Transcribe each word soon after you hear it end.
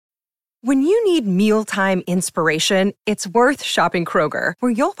When you need mealtime inspiration, it's worth shopping Kroger,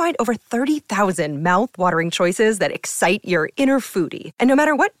 where you'll find over 30,000 mouth-watering choices that excite your inner foodie. And no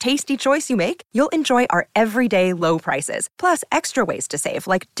matter what tasty choice you make, you'll enjoy our everyday low prices, plus extra ways to save,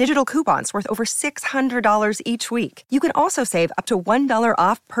 like digital coupons worth over $600 each week. You can also save up to $1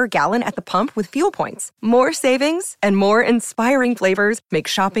 off per gallon at the pump with fuel points. More savings and more inspiring flavors make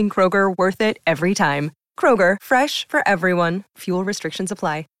shopping Kroger worth it every time. Kroger, fresh for everyone. Fuel restrictions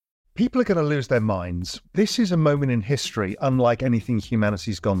apply. People are going to lose their minds. This is a moment in history unlike anything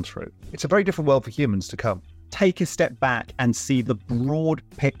humanity's gone through. It's a very different world for humans to come. Take a step back and see the broad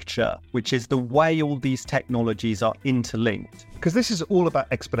picture, which is the way all these technologies are interlinked. Because this is all about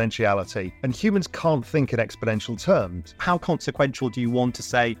exponentiality, and humans can't think in exponential terms. How consequential do you want to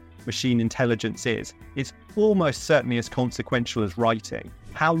say machine intelligence is? It's almost certainly as consequential as writing.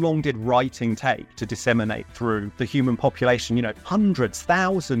 How long did writing take to disseminate through the human population? Hundreds,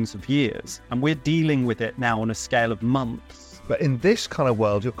 thousands of years. And we're dealing with it now on a scale of months. But in this kind of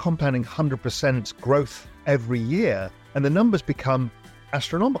world, you're compounding 100% growth every year, and the numbers become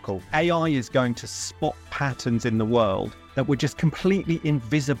astronomical. AI is going to spot patterns in the world that were just completely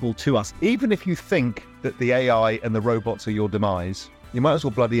invisible to us. Even if you think that the AI and the robots are your demise, you might as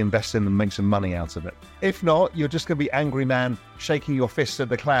well bloody invest in them and make some money out of it. If not, you're just going to be angry man shaking your fists at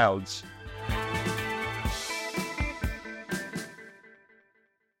the clouds.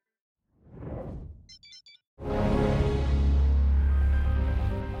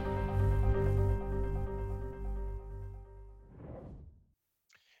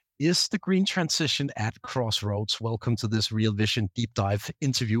 Is the green transition at Crossroads? Welcome to this Real Vision deep dive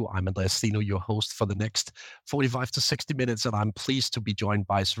interview. I'm Andreas Steno, your host for the next 45 to 60 minutes, and I'm pleased to be joined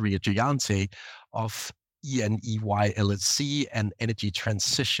by Surya Jayante of ENEY LLC, an energy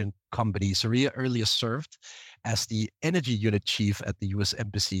transition company. Surya earlier served as the energy unit chief at the U.S.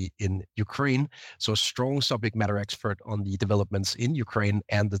 Embassy in Ukraine, so a strong subject matter expert on the developments in Ukraine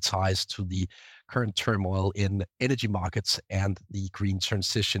and the ties to the current turmoil in energy markets and the green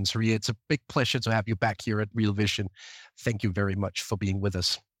transition. Surya, it's a big pleasure to have you back here at Real Vision. Thank you very much for being with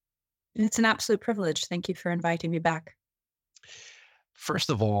us. It's an absolute privilege. Thank you for inviting me back.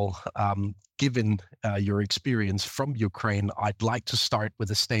 First of all, given your experience from Ukraine, I'd like to start with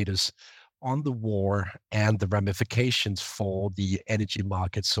the status on the war and the ramifications for the energy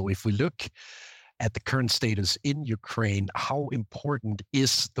market. So if we look at the current status in Ukraine, how important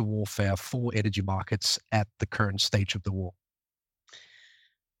is the warfare for energy markets at the current stage of the war?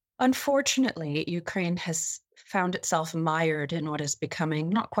 Unfortunately, Ukraine has found itself mired in what is becoming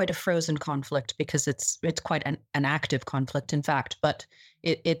not quite a frozen conflict, because it's quite an active conflict, in fact, but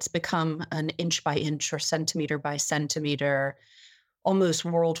it's become an inch by inch or centimeter by centimeter, almost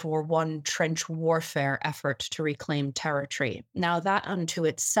World War I trench warfare effort to reclaim territory. Now, that unto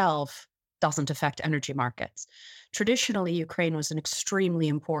itself doesn't affect energy markets. Traditionally, Ukraine was an extremely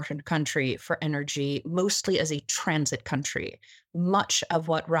important country for energy, mostly as a transit country. Much of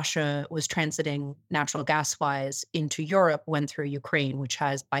what Russia was transiting natural gas-wise into Europe went through Ukraine, which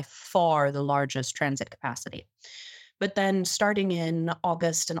has by far the largest transit capacity. But then starting in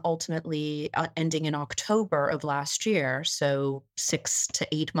August and ultimately ending in October of last year, so 6 to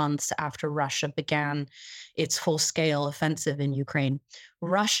 8 months after Russia began its full-scale offensive in Ukraine,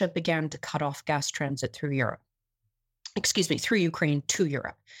 Russia began to cut off gas transit through through Ukraine to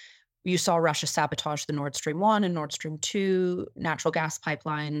Europe. You saw Russia sabotage the Nord Stream 1 and Nord Stream 2 natural gas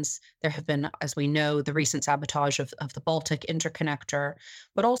pipelines. There have been, as we know, the recent sabotage of the Baltic interconnector,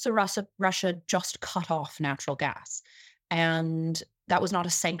 but also Russia just cut off natural gas. And that was not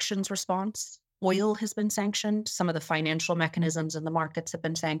a sanctions response. Oil has been sanctioned. Some of the financial mechanisms in the markets have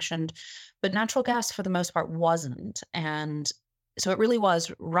been sanctioned, but natural gas, for the most part, wasn't. And so it really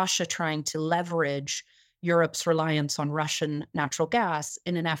was Russia trying to leverage Europe's reliance on Russian natural gas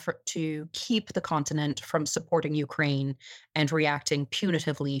in an effort to keep the continent from supporting Ukraine and reacting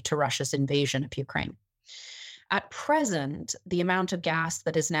punitively to Russia's invasion of Ukraine. At present, the amount of gas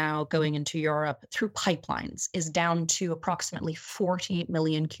that is now going into Europe through pipelines is down to approximately 40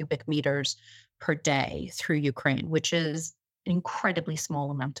 million cubic meters per day through Ukraine, which is an incredibly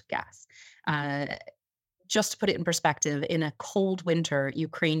small amount of gas. Just to put it in perspective, in a cold winter,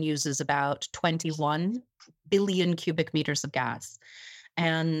 Ukraine uses about 21 billion cubic meters of gas.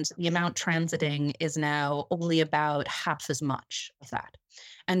 And the amount transiting is now only about half as much of that.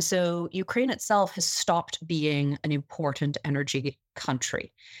 And so Ukraine itself has stopped being an important energy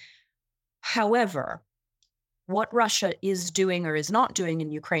country. However, what Russia is doing or is not doing in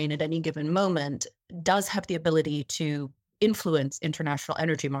Ukraine at any given moment does have the ability to influence international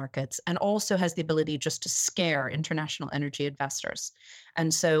energy markets and also has the ability just to scare international energy investors.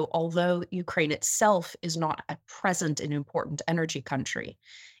 And so although Ukraine itself is not at present an important energy country,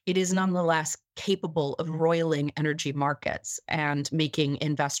 it is nonetheless capable of roiling energy markets and making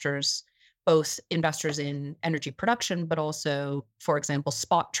investors, both investors in energy production, but also, for example,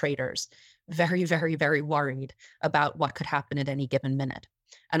 spot traders, very, very, very worried about what could happen at any given minute.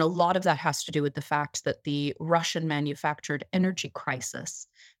 And a lot of that has to do with the fact that the Russian manufactured energy crisis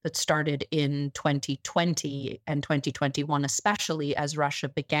that started in 2020 and 2021, especially as Russia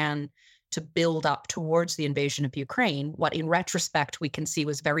began to build up towards the invasion of Ukraine, what in retrospect we can see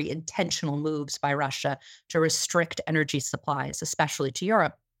was very intentional moves by Russia to restrict energy supplies, especially to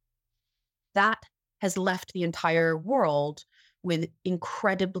Europe. That has left the entire world with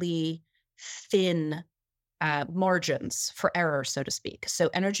incredibly thin margins for error, so to speak. So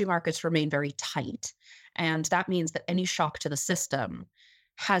energy markets remain very tight. And that means that any shock to the system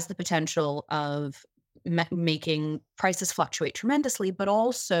has the potential of making prices fluctuate tremendously, but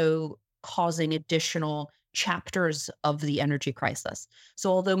also causing additional chapters of the energy crisis.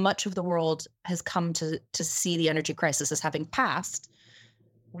 So although much of the world has come to see the energy crisis as having passed,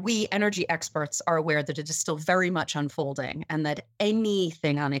 we energy experts are aware that it is still very much unfolding and that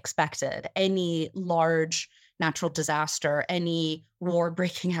anything unexpected, any large natural disaster, any war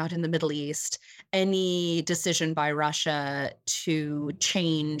breaking out in the Middle East, any decision by Russia to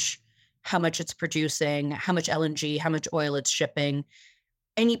change how much it's producing, how much LNG, how much oil it's shipping,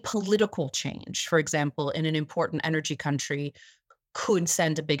 any political change, for example, in an important energy country could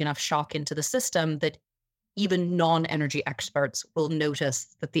send a big enough shock into the system that even non-energy experts will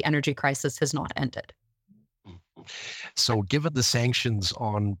notice that the energy crisis has not ended. So given the sanctions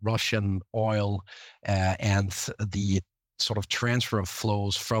on Russian oil and the sort of transfer of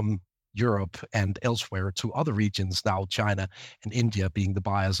flows from Europe and elsewhere to other regions, now China and India being the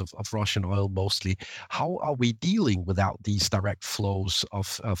buyers of Russian oil mostly, how are we dealing without these direct flows of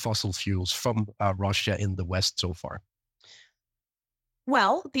fossil fuels from Russia in the West so far?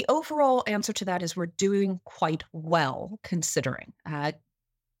 Well, the overall answer to that is we're doing quite well, considering.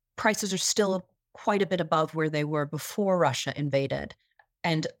 Prices are still quite a bit above where they were before Russia invaded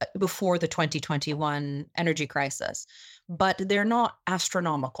and before the 2021 energy crisis, but they're not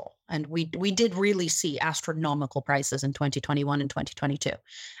astronomical. And we did really see astronomical prices in 2021 and 2022.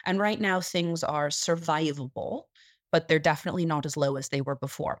 And right now things are survivable, but they're definitely not as low as they were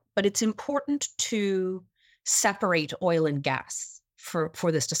before. But it's important to separate oil and gas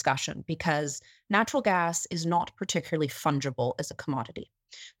for this discussion, because natural gas is not particularly fungible as a commodity,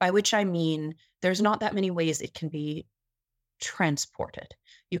 by which I mean there's not that many ways it can be transported.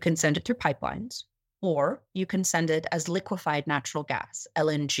 You can send it through pipelines, or you can send it as liquefied natural gas,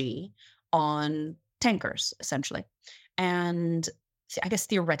 LNG, on tankers, essentially. And I guess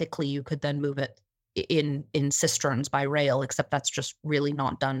theoretically you could then move it in cisterns by rail, except that's just really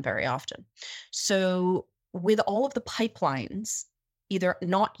not done very often. So with all of the pipelines either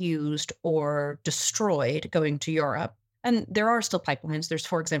not used or destroyed going to Europe, and there are still pipelines. There's,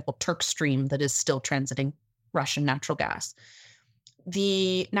 for example, Turk Stream that is still transiting Russian natural gas.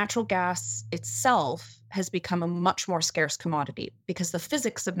 The natural gas itself has become a much more scarce commodity because the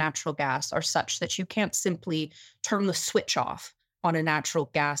physics of natural gas are such that you can't simply turn the switch off on a natural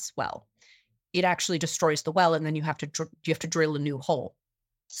gas well. It actually destroys the well, and then you have to drill a new hole.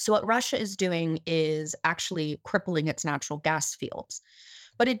 So what Russia is doing is actually crippling its natural gas fields.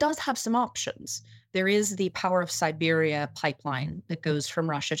 But it does have some options. There is the Power of Siberia pipeline that goes from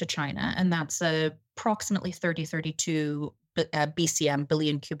Russia to China, and that's approximately 32 BCM,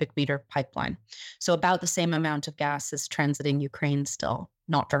 billion cubic meter pipeline. So about the same amount of gas is transiting Ukraine still,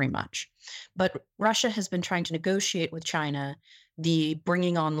 not very much. But Russia has been trying to negotiate with China the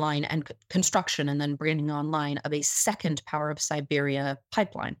bringing online and construction and then bringing online of a second Power of Siberia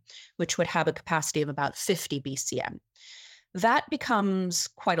pipeline, which would have a capacity of about 50 BCM. That becomes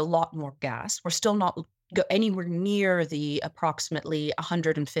quite a lot more gas. We're still not anywhere near the approximately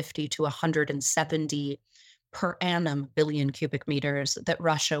 150 to 170 per annum billion cubic meters that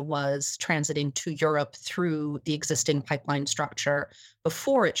Russia was transiting to Europe through the existing pipeline structure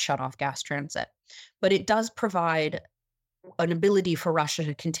before it shut off gas transit. But it does provide an ability for Russia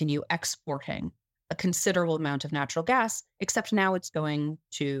to continue exporting a considerable amount of natural gas, except now it's going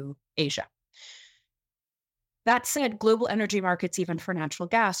to Asia. That said, global energy markets, even for natural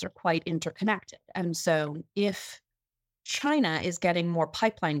gas, are quite interconnected. And so if China is getting more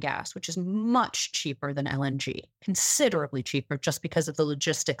pipeline gas, which is much cheaper than LNG, considerably cheaper just because of the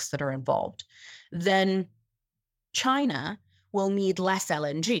logistics that are involved, then China will need less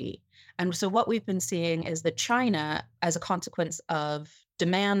LNG. And so what we've been seeing is that China, as a consequence of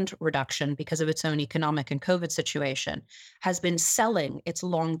demand reduction because of its own economic and COVID situation, has been selling its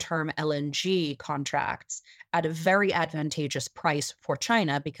long-term LNG contracts at a very advantageous price for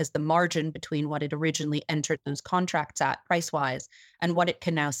China, because the margin between what it originally entered those contracts at price-wise and what it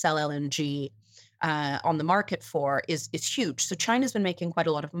can now sell LNG on the market for is huge. So China's been making quite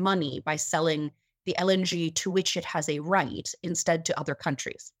a lot of money by selling the LNG to which it has a right instead to other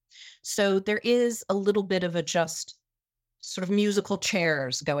countries. So there is a little bit of a just sort of musical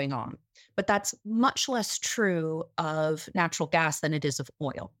chairs going on, but that's much less true of natural gas than it is of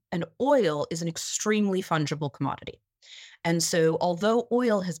oil. And oil is an extremely fungible commodity. And so although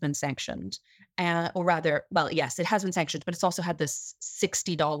oil has been sanctioned, or rather, well, yes, it has been sanctioned, but it's also had this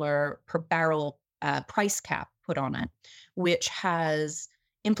 $60 per barrel price cap put on it, which has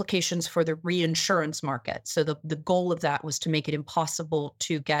implications for the reinsurance market. So the goal of that was to make it impossible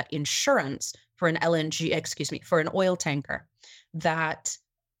to get insurance for an for an oil tanker that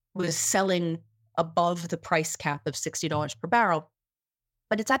was selling above the price cap of $60 per barrel.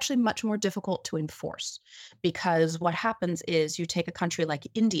 But it's actually much more difficult to enforce, because what happens is you take a country like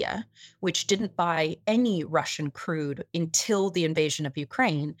India, which didn't buy any Russian crude until the invasion of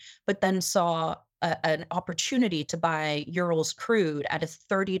Ukraine, but then saw an opportunity to buy Urals crude at a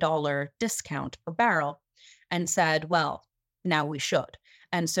 $30 discount per barrel, and said, well, now we should.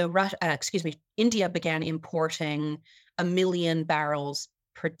 And so India began importing 1 million barrels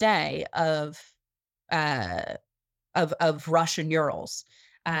per day of Russian Urals.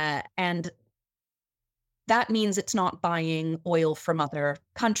 And that means it's not buying oil from other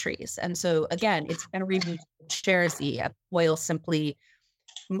countries. And so again, it's going to remove shares. The oil simply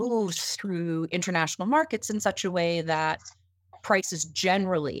moves through international markets in such a way that prices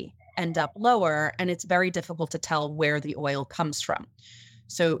generally end up lower, and it's very difficult to tell where the oil comes from.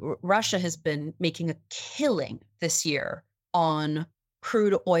 So Russia has been making a killing this year on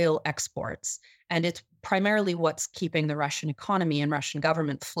crude oil exports, and it's primarily what's keeping the Russian economy and Russian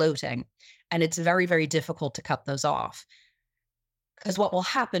government floating. And it's very, very difficult to cut those off, because what will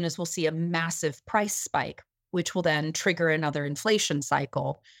happen is we'll see a massive price spike, which will then trigger another inflation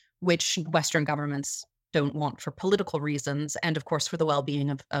cycle, which Western governments don't want for political reasons, and of course for the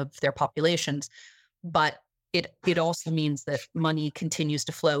well-being of their populations. But it also means that money continues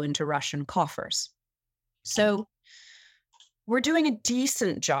to flow into Russian coffers. So we're doing a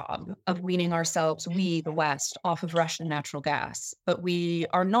decent job of weaning ourselves, we, the West, off of Russian natural gas, but we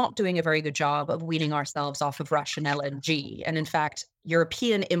are not doing a very good job of weaning ourselves off of Russian LNG. And in fact,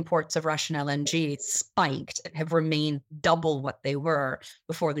 European imports of Russian LNG spiked and have remained double what they were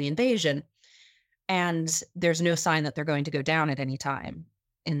before the invasion. And there's no sign that they're going to go down at any time,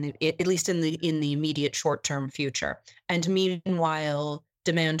 at least in the immediate short-term future. And meanwhile,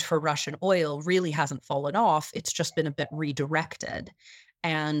 demand for Russian oil really hasn't fallen off. It's just been a bit redirected.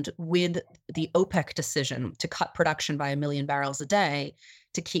 And with the OPEC decision to cut production by 1 million barrels a day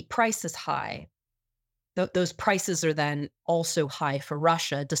to keep prices high, those prices are then also high for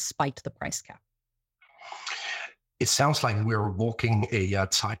Russia despite the price cap. It sounds like we're walking a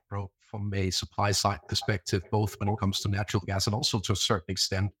tightrope from a supply side perspective, both when it comes to natural gas and also to a certain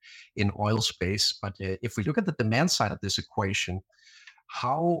extent in oil space. But if we look at the demand side of this equation,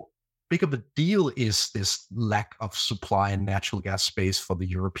 how big of a deal is this lack of supply in natural gas space for the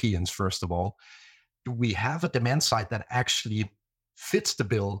Europeans, first of all? Do we have a demand side that actually fits the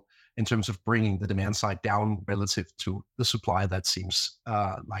bill in terms of bringing the demand side down relative to the supply that seems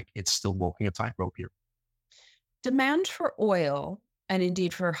like it's still walking a tightrope here? Demand for oil, and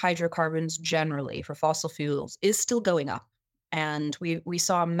indeed for hydrocarbons generally, for fossil fuels, is still going up. And we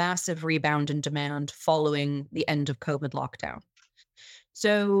saw a massive rebound in demand following the end of COVID lockdown.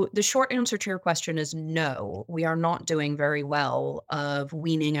 So the short answer to your question is no, we are not doing very well of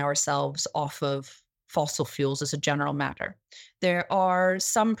weaning ourselves off of fossil fuels as a general matter. There are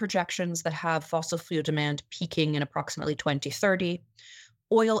some projections that have fossil fuel demand peaking in approximately 2030.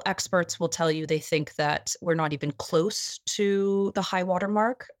 Oil experts will tell you they think that we're not even close to the high water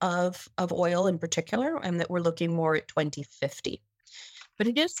mark of oil in particular, and that we're looking more at 2050. But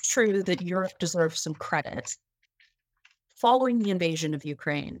it is true that Europe deserves some credit. Following the invasion of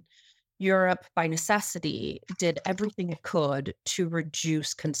Ukraine, Europe, by necessity, did everything it could to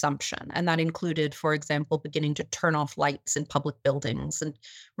reduce consumption. And that included, for example, beginning to turn off lights in public buildings and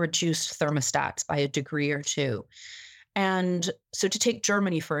reduce thermostats by a degree or two. And so to take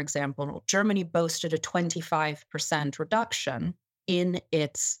Germany, for example, Germany boasted a 25% reduction in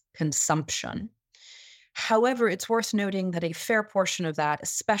its consumption. However, it's worth noting that a fair portion of that,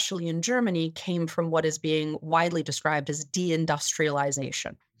 especially in Germany, came from what is being widely described as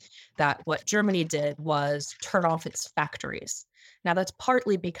deindustrialization. that what Germany did was turn off its factories. Now, that's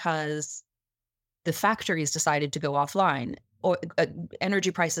partly because the factories decided to go offline, or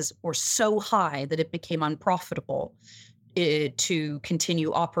energy prices were so high that it became unprofitable to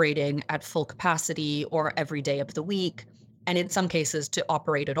continue operating at full capacity or every day of the week, and in some cases to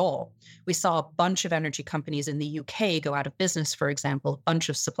operate at all. We saw a bunch of energy companies in the UK go out of business, for example, a bunch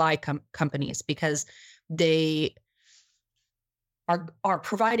of supply companies, because they are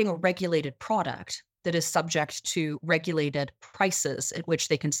providing a regulated product that is subject to regulated prices at which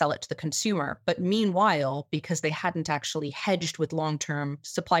they can sell it to the consumer. But meanwhile, because they hadn't actually hedged with long-term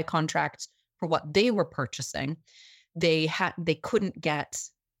supply contracts for what they were purchasing, they couldn't get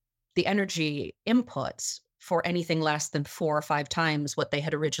the energy inputs for anything less than 4 or 5 times what they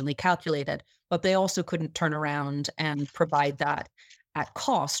had originally calculated. But they also couldn't turn around and provide that at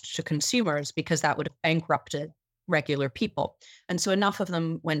cost to consumers, because that would have bankrupted regular people. And so enough of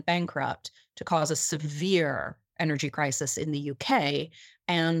them went bankrupt to cause a severe energy crisis in the UK,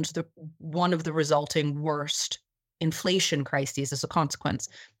 and one of the resulting worst inflation crises as a consequence.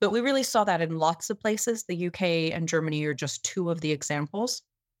 But we really saw that in lots of places. The UK and Germany are just 2 of the examples.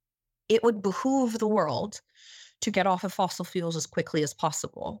 It would behoove the world to get off of fossil fuels as quickly as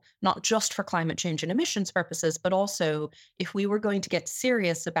possible, not just for climate change and emissions purposes, but also if we were going to get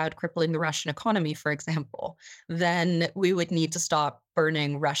serious about crippling the Russian economy, for example, then we would need to stop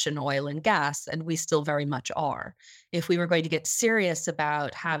burning Russian oil and gas, and we still very much are. If we were going to get serious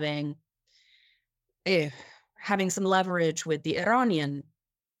about having some leverage with the Iranian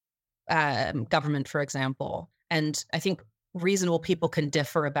government, for example, and I think reasonable people can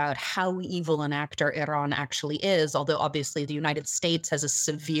differ about how evil an actor Iran actually is, although obviously the United States has a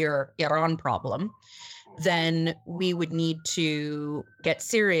severe Iran problem, then we would need to get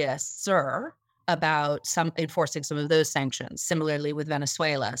seriouser about enforcing some of those sanctions. Similarly with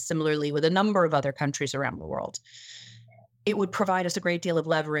Venezuela, similarly with a number of other countries around the world. It would provide us a great deal of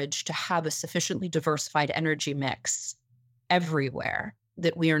leverage to have a sufficiently diversified energy mix everywhere,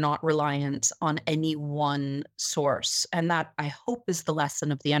 that we are not reliant on any one source. And that, I hope, is the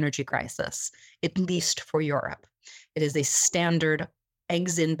lesson of the energy crisis, at least for Europe. It is a standard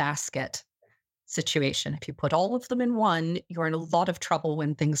eggs in basket situation. If you put all of them in one, you're in a lot of trouble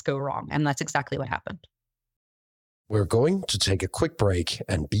when things go wrong. And that's exactly what happened. We're going to take a quick break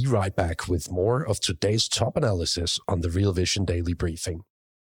and be right back with more of today's top analysis on the Real Vision Daily Briefing.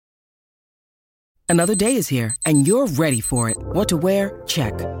 Another day is here, and you're ready for it. What to wear?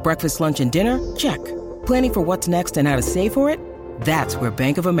 Check. Breakfast, lunch, and dinner? Check. Planning for what's next and how to save for it? That's where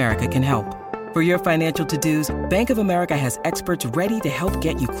Bank of America can help. For your financial to-dos, Bank of America has experts ready to help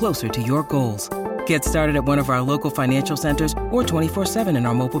get you closer to your goals. Get started at one of our local financial centers or 24/7 in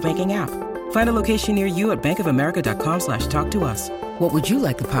our mobile banking app. Find a location near you at bankofamerica.com/talktous. What would you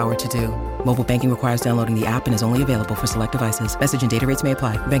like the power to do? Mobile banking requires downloading the app and is only available for select devices. Message and data rates may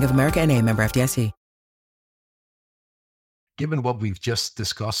apply. Bank of America N.A., member FDIC. Given what we've just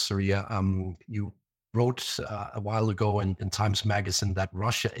discussed, Surya, you wrote a while ago in Times Magazine that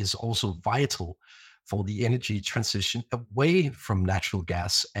Russia is also vital for the energy transition away from natural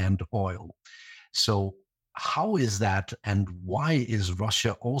gas and oil. So how is that, and why is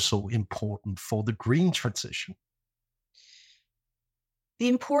Russia also important for the green transition? The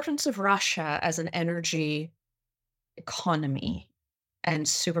importance of Russia as an energy economy and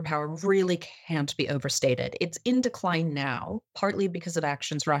superpower really can't be overstated. It's in decline now, partly because of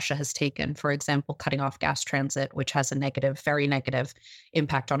actions Russia has taken, for example, cutting off gas transit, which has a negative, very negative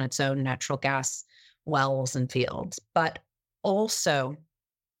impact on its own natural gas wells and fields, but also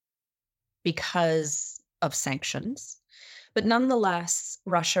because of sanctions. But nonetheless,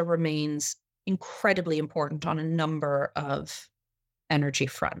 Russia remains incredibly important on a number of energy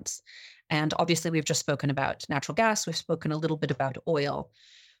fronts. And obviously, we've just spoken about natural gas. We've spoken a little bit about oil.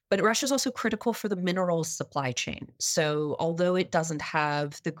 But Russia is also critical for the minerals supply chain. So although it doesn't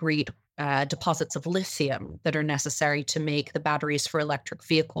have the great deposits of lithium that are necessary to make the batteries for electric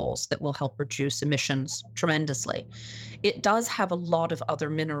vehicles that will help reduce emissions tremendously, it does have a lot of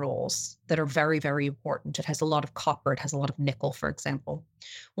other minerals that are very, very important. It has a lot of copper. It has a lot of nickel, for example.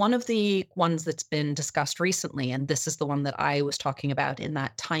 One of the ones that's been discussed recently, and this is the one that I was talking about in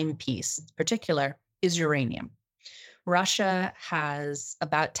that timepiece in particular, is uranium. Russia has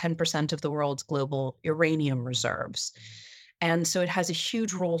about 10% of the world's global uranium reserves. And so it has a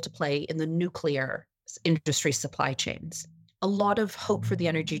huge role to play in the nuclear industry supply chains. A lot of hope for the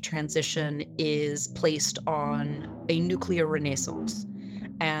energy transition is placed on a nuclear renaissance,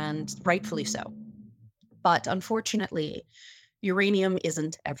 and rightfully so. But unfortunately, uranium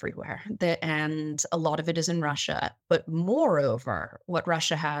isn't everywhere, and a lot of it is in Russia. But moreover, what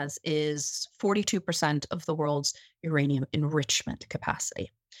Russia has is 42% of the world's uranium enrichment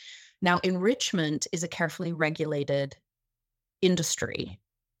capacity. Now, enrichment is a carefully regulated industry,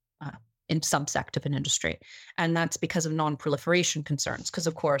 in subsect of an industry. And that's because of non-proliferation concerns, because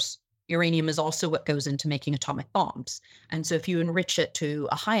of course, uranium is also what goes into making atomic bombs. And so if you enrich it to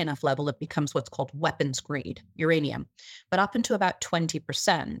a high enough level, it becomes what's called weapons grade uranium. But up into about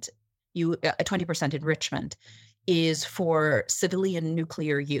 20%, 20% enrichment is for civilian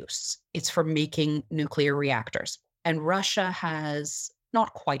nuclear use. It's for making nuclear reactors. And Russia has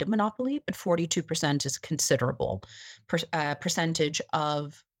not quite a monopoly, but 42% is considerable percentage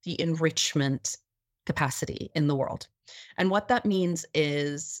of the enrichment capacity in the world. And what that means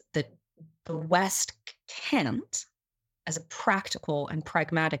is that the West can't, as a practical and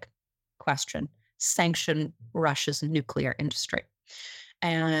pragmatic question, sanction Russia's nuclear industry.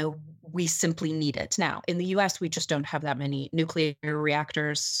 And we simply need it. Now, in the US, we just don't have that many nuclear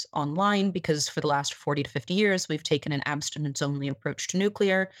reactors online because for the last 40 to 50 years, we've taken an abstinence-only approach to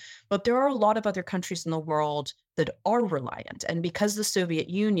nuclear. But there are a lot of other countries in the world that are reliant. And because the Soviet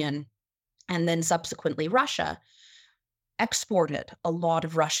Union and then subsequently Russia exported a lot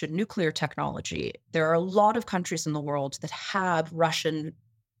of Russian nuclear technology, there are a lot of countries in the world that have Russian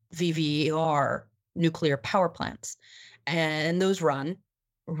VVER nuclear power plants. And those run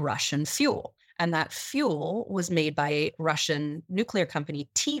Russian fuel. And that fuel was made by a Russian nuclear company,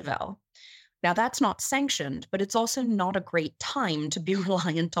 TVEL. Now, that's not sanctioned, but it's also not a great time to be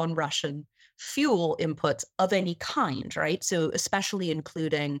reliant on Russian fuel inputs of any kind, right? So especially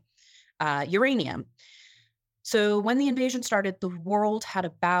including uranium. So when the invasion started, the world had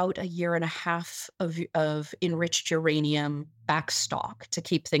about a year and a half of enriched uranium backstock to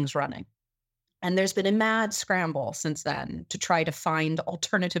keep things running. And there's been a mad scramble since then to try to find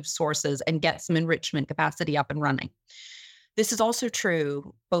alternative sources and get some enrichment capacity up and running. This is also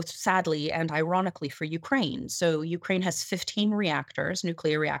true, both sadly and ironically, for Ukraine. So Ukraine has 15 reactors,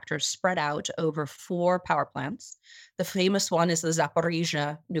 nuclear reactors, spread out over 4 power plants. The famous one is the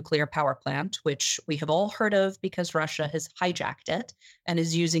Zaporizhzhia nuclear power plant, which we have all heard of because Russia has hijacked it and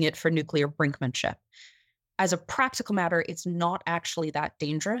is using it for nuclear brinkmanship. As a practical matter, it's not actually that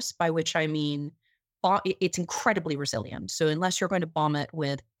dangerous, by which I mean it's incredibly resilient. So unless you're going to bomb it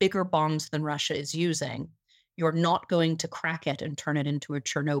with bigger bombs than Russia is using, you're not going to crack it and turn it into a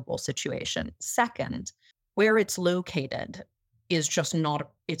Chernobyl situation. Second, where it's located is just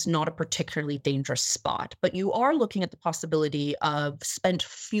it's not a particularly dangerous spot. But you are looking at the possibility of spent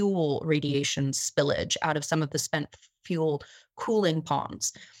fuel radiation spillage out of some of the spent fuel cooling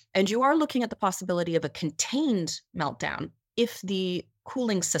ponds. And you are looking at the possibility of a contained meltdown if the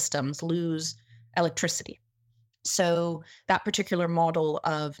cooling systems lose electricity. So that particular model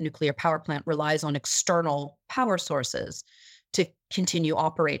of nuclear power plant relies on external power sources to continue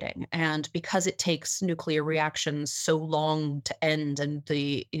operating. And because it takes nuclear reactions so long to end and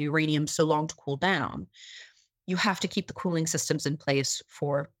the uranium so long to cool down, you have to keep the cooling systems in place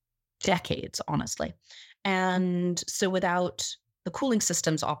for decades, honestly. And so without the cooling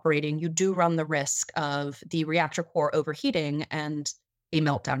systems operating, you do run the risk of the reactor core overheating and a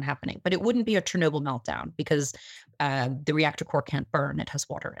meltdown happening. But it wouldn't be a Chernobyl meltdown because the reactor core can't burn, it has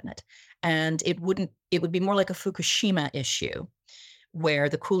water in it. And it would be more like a Fukushima issue where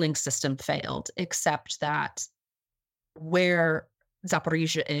the cooling system failed, except that where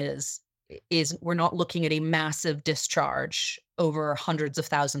Zaporizhzhia is we're not looking at a massive discharge over hundreds of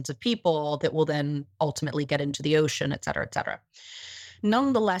thousands of people that will then ultimately get into the ocean, et cetera, et cetera.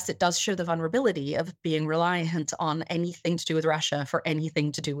 Nonetheless, it does show the vulnerability of being reliant on anything to do with Russia for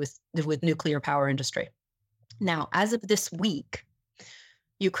anything to do with nuclear power industry. Now, as of this week,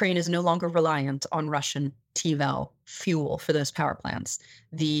 Ukraine is no longer reliant on Russian TVEL fuel for those power plants.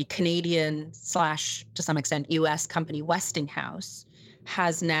 The Canadian / to some extent US company Westinghouse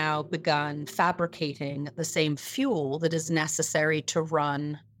has now begun fabricating the same fuel that is necessary to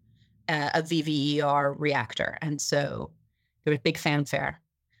run a VVER reactor. And so there was big fanfare.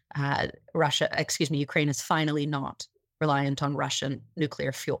 Ukraine is finally not reliant on Russian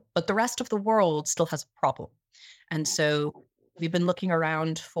nuclear fuel. But the rest of the world still has a problem. And so we've been looking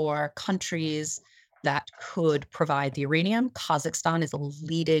around for countries that could provide the uranium. Kazakhstan is a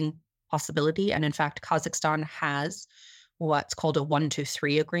leading possibility. And in fact, Kazakhstan has what's called a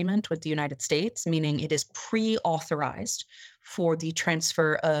 1-2-3 agreement with the United States, meaning it is pre-authorized for the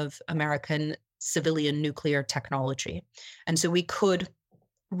transfer of American civilian nuclear technology. And so we could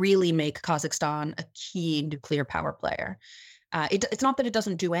really make Kazakhstan a key nuclear power player. It's not that it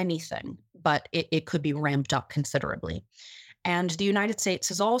doesn't do anything, but it could be ramped up considerably. And the United States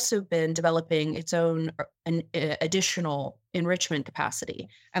has also been developing its own additional enrichment capacity.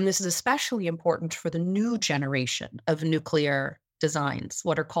 And this is especially important for the new generation of nuclear designs,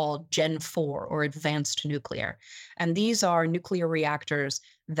 what are called Gen 4 or advanced nuclear. And these are nuclear reactors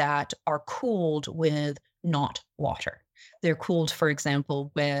that are cooled with not water. They're cooled, for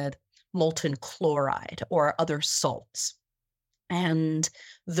example, with molten chloride or other salts. And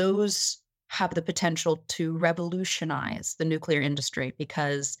those have the potential to revolutionize the nuclear industry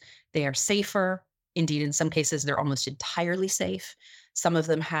because they are safer. Indeed, in some cases, they're almost entirely safe. Some of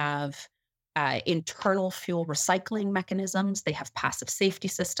them have internal fuel recycling mechanisms. They have passive safety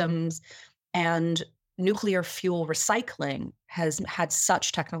systems. And nuclear fuel recycling has had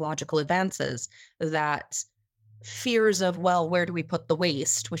such technological advances that fears of, well, where do we put the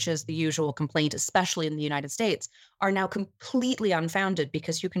waste, which is the usual complaint, especially in the United States, are now completely unfounded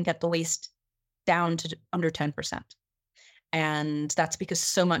because you can get the waste down to under 10%. And that's because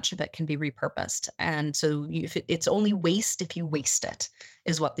so much of it can be repurposed. And so it's only waste if you waste it,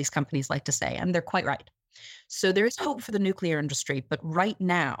 is what these companies like to say. And they're quite right. So there is hope for the nuclear industry. But right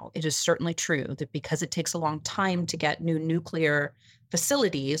now, it is certainly true that because it takes a long time to get new nuclear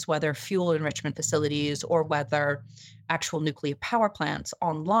facilities, whether fuel enrichment facilities or whether actual nuclear power plants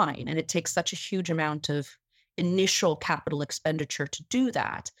online, and it takes such a huge amount of initial capital expenditure to do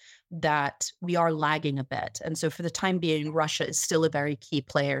that we are lagging a bit. And so for the time being, Russia is still a very key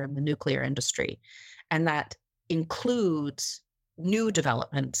player in the nuclear industry. And that includes new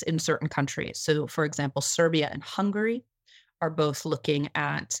developments in certain countries. So for example, Serbia and Hungary are both looking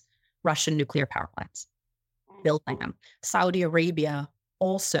at Russian nuclear power plants, building them. Saudi Arabia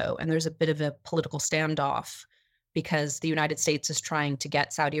also, and there's a bit of a political standoff because the United States is trying to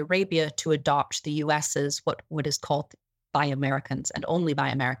get Saudi Arabia to adopt the US's what is called by Americans and only by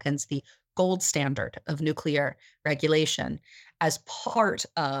Americans, the gold standard of nuclear regulation as part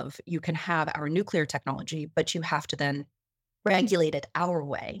of, you can have our nuclear technology, but you have to then regulate it our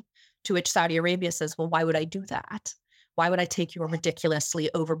way, to which Saudi Arabia says, well, why would I do that? Why would I take your ridiculously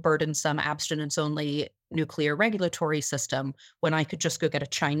overburdensome abstinence-only nuclear regulatory system when I could just go get a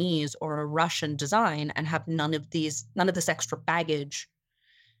Chinese or a Russian design and have none of this extra baggage?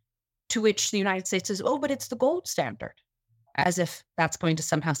 To which the United States says, oh, but it's the gold standard, as if that's going to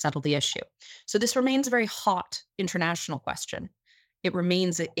somehow settle the issue. So this remains a very hot international question. It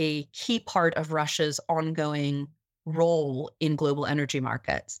remains a key part of Russia's ongoing role in global energy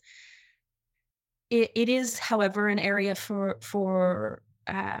markets. It is, however, an area for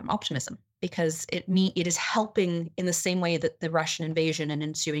optimism because it is helping in the same way that the Russian invasion and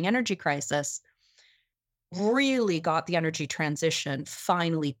ensuing energy crisis really got the energy transition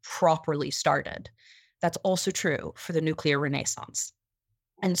finally properly started. That's also true for the nuclear renaissance.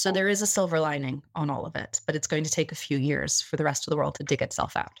 And so there is a silver lining on all of it, but it's going to take a few years for the rest of the world to dig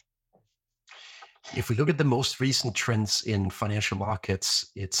itself out. If we look at the most recent trends in financial markets,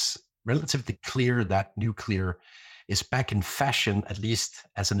 it's relatively clear that nuclear is back in fashion, at least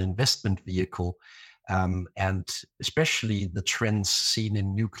as an investment vehicle. And especially the trends seen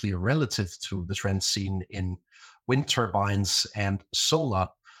in nuclear relative to the trends seen in wind turbines and solar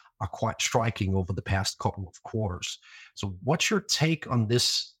are quite striking over the past couple of quarters. So what's your take on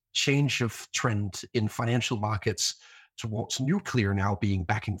this change of trend in financial markets towards nuclear now being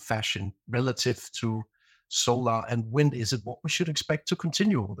back in fashion relative to solar and wind? Is it what we should expect to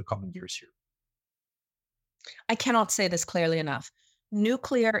continue over the coming years here? I cannot say this clearly enough.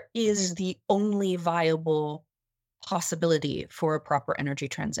 Nuclear is the only viable possibility for a proper energy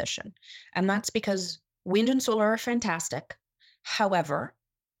transition. And that's because wind and solar are fantastic. However,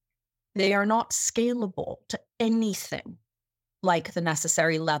 they are not scalable to anything like the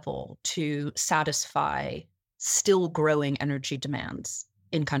necessary level to satisfy still growing energy demands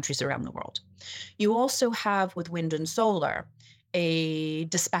in countries around the world. You also have with wind and solar a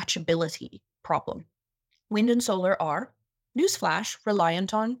dispatchability problem. Wind and solar are, newsflash,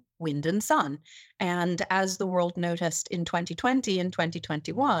 reliant on wind and sun. And as the world noticed in 2020 and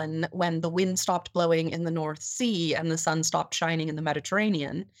 2021, when the wind stopped blowing in the North Sea and the sun stopped shining in the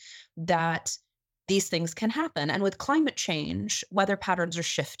Mediterranean, that these things can happen. And with climate change, weather patterns are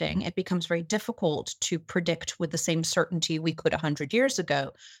shifting. It becomes very difficult to predict with the same certainty we could 100 years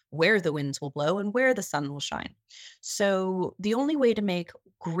ago where the winds will blow and where the sun will shine. So the only way to make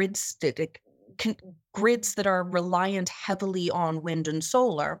grids that are reliant heavily on wind and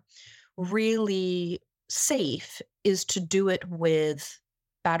solar really safe is to do it with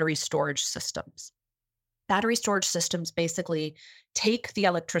battery storage systems. Battery storage systems basically take the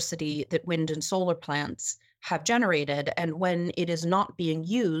electricity that wind and solar plants have generated, and when it is not being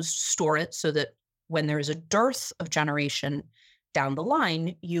used, store it so that when there is a dearth of generation down the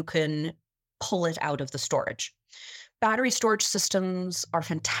line, you can pull it out of the storage. Battery storage systems are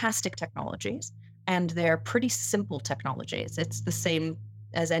fantastic technologies, and they're pretty simple technologies. It's the same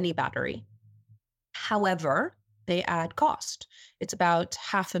as any battery. However, they add cost. It's about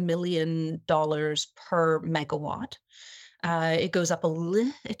 $500,000 per megawatt. It goes up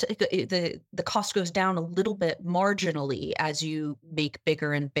the cost goes down a little bit marginally as you make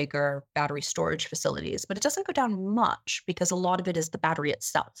bigger and bigger battery storage facilities, but it doesn't go down much because a lot of it is the battery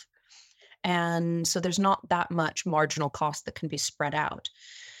itself. And so there's not that much marginal cost that can be spread out.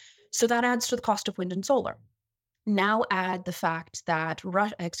 So that adds to the cost of wind and solar. Now add the fact that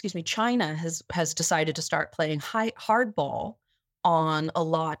China has decided to start playing hardball on a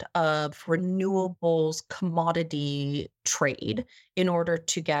lot of renewables commodity trade in order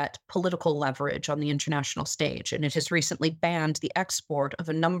to get political leverage on the international stage. And it has recently banned the export of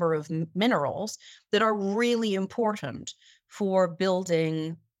a number of minerals that are really important for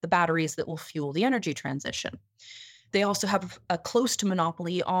building the batteries that will fuel the energy transition. They also have a close to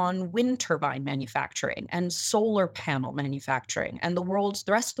monopoly on wind turbine manufacturing and solar panel manufacturing. And the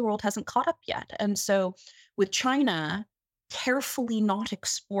rest of the world hasn't caught up yet. And so with China carefully not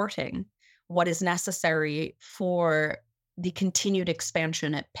exporting what is necessary for the continued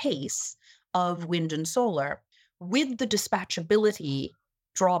expansion at pace of wind and solar, with the dispatchability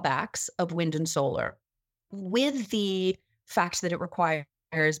drawbacks of wind and solar, with the fact that it requires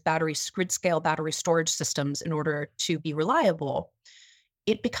grid-scale battery storage systems in order to be reliable,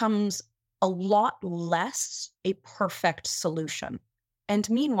 it becomes a lot less a perfect solution. And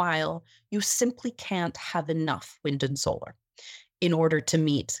meanwhile, you simply can't have enough wind and solar in order to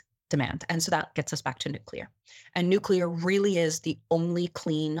meet demand. And so that gets us back to nuclear. And nuclear really is the only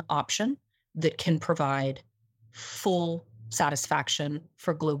clean option that can provide full satisfaction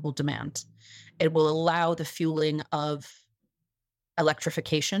for global demand. It will allow the fueling of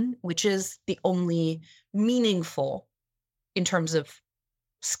electrification, which is the only meaningful, in terms of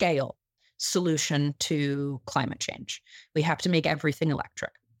scale, solution to climate change. We have to make everything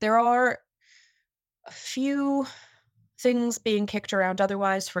electric. There are a few things being kicked around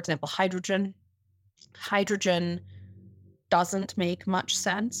otherwise. For example, hydrogen. Hydrogen doesn't make much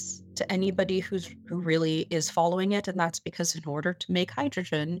sense to anybody who really is following it, and that's because in order to make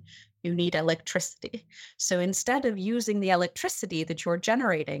hydrogen, you need electricity. So instead of using the electricity that you're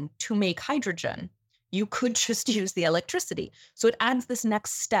generating to make hydrogen, you could just use the electricity. So it adds this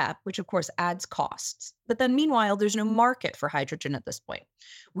next step, which of course adds costs. But then meanwhile, there's no market for hydrogen at this point.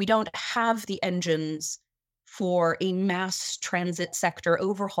 We don't have the engines for a mass transit sector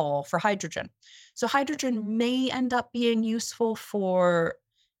overhaul for hydrogen. So hydrogen may end up being useful for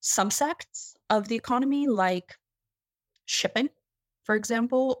subsects of the economy, like shipping, for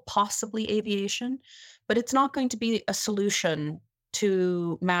example, possibly aviation, but it's not going to be a solution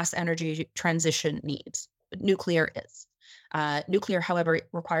to mass energy transition needs. But nuclear is. Nuclear, however,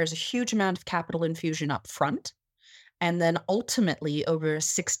 requires a huge amount of capital infusion up front, and then ultimately over a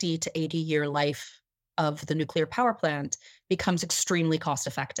 60 to 80-year life of the nuclear power plant becomes extremely cost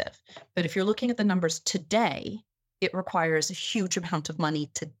effective. But if you're looking at the numbers today, it requires a huge amount of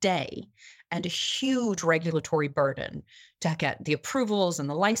money today and a huge regulatory burden to get the approvals and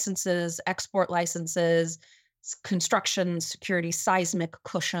the licenses, export licenses, construction, security, seismic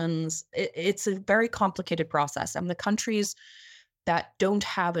cushions. It's a very complicated process. And the countries that don't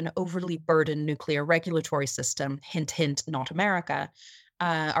have an overly burdened nuclear regulatory system, hint, hint, not America,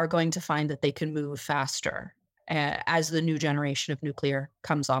 are going to find that they can move faster as the new generation of nuclear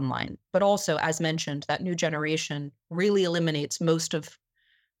comes online. But also, as mentioned, that new generation really eliminates most of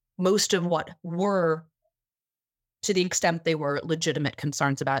what were, to the extent they were, legitimate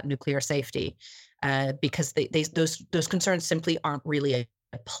concerns about nuclear safety, because those concerns simply aren't really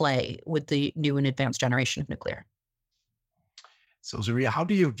at play with the new and advanced generation of nuclear. So, Zaria, how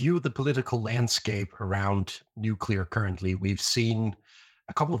do you view the political landscape around nuclear currently? We've seen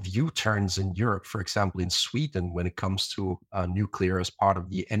a couple of U-turns in Europe, for example, in Sweden, when it comes to nuclear as part of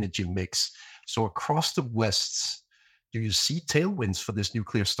the energy mix. So across the West, do you see tailwinds for this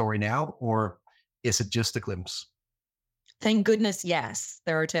nuclear story now, or is it just a glimpse? Thank goodness, yes,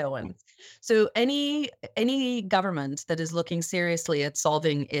 there are tailwinds. So any government that is looking seriously at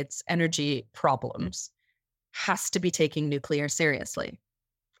solving its energy problems has to be taking nuclear seriously.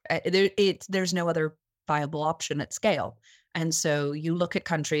 There's no other viable option at scale. And so you look at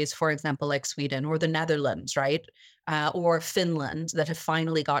countries, for example, like Sweden or the Netherlands, right? Or Finland, that have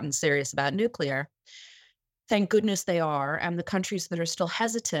finally gotten serious about nuclear. Thank goodness they are. And the countries that are still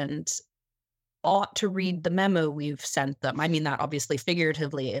hesitant, ought to read the memo we've sent them. I mean that obviously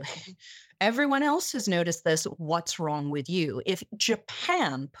figuratively. Everyone else has noticed this. What's wrong with you? If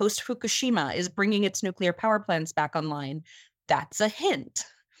Japan, post Fukushima, is bringing its nuclear power plants back online, that's a hint.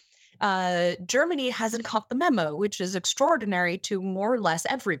 Germany hasn't caught the memo, which is extraordinary to more or less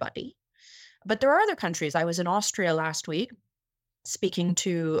everybody. But there are other countries. I was in Austria last week speaking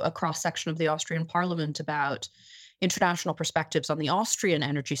to a cross-section of the Austrian parliament about international perspectives on the Austrian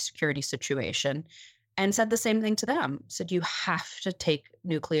energy security situation, and said the same thing to them. Said, you have to take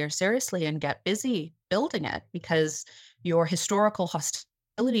nuclear seriously and get busy building it, because your historical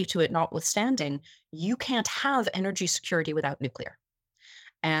hostility to it notwithstanding, you can't have energy security without nuclear.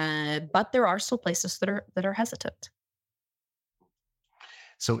 But there are still places that are hesitant.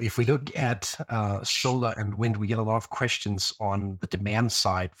 So if we look at solar and wind, we get a lot of questions on the demand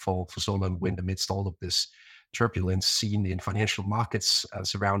side for solar and wind amidst all of this turbulence seen in financial markets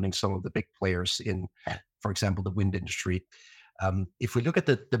surrounding some of the big players in, for example, the wind industry. If we look at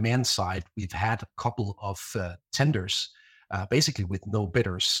the demand side, we've had a couple of tenders, basically with no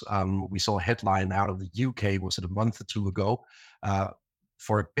bidders. We saw a headline out of the UK, was it a month or two ago,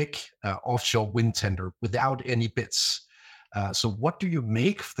 for a big offshore wind tender without any bids. So what do you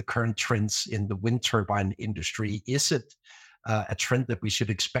make of the current trends in the wind turbine industry? Is it a trend that we should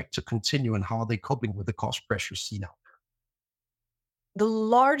expect to continue, and how are they coping with the cost pressures seen out there? The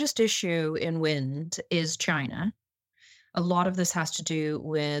largest issue in wind is China. A lot of this has to do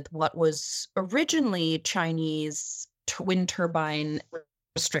with what was originally Chinese wind turbine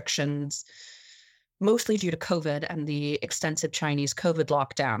restrictions, mostly due to COVID and the extensive Chinese COVID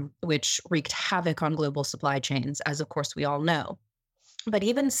lockdown, which wreaked havoc on global supply chains, as of course we all know. But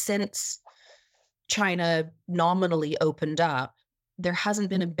even since China nominally opened up, there hasn't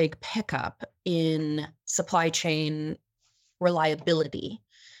been a big pickup in supply chain reliability,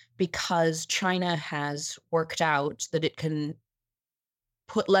 because China has worked out that it can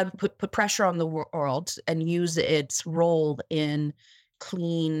put pressure on the world and use its role in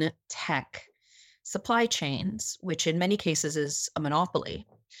clean tech supply chains, which in many cases is a monopoly,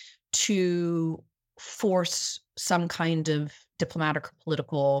 to force some kind of diplomatic or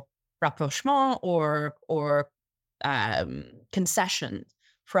political rapprochement or concession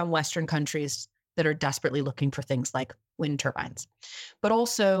from Western countries that are desperately looking for things like wind turbines. But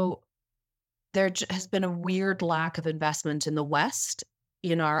also, there has been a weird lack of investment in the West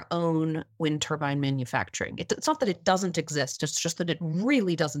in our own wind turbine manufacturing. It's not that it doesn't exist, it's just that it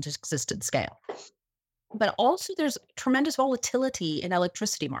really doesn't exist at scale. But also, there's tremendous volatility in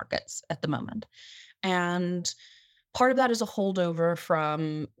electricity markets at the moment. And part of that is a holdover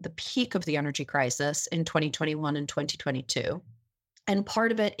from the peak of the energy crisis in 2021 and 2022. And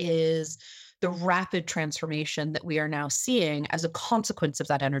part of it is the rapid transformation that we are now seeing as a consequence of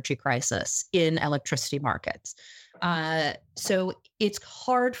that energy crisis in electricity markets. So it's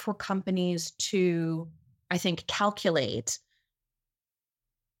hard for companies to, I think, calculate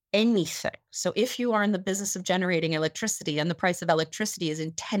anything. So if you are in the business of generating electricity and the price of electricity is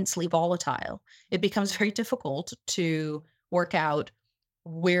intensely volatile, it becomes very difficult to work out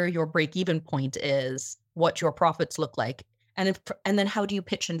where your break-even point is, what your profits look like, and then how do you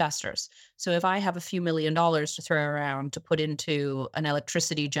pitch investors? So if I have a few $1 million to throw around to put into an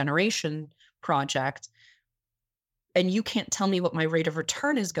electricity generation project, and you can't tell me what my rate of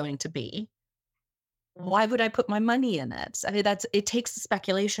return is going to be, why would I put my money in it? I mean, it takes the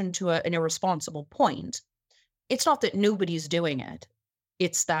speculation to an irresponsible point. It's not that nobody's doing it.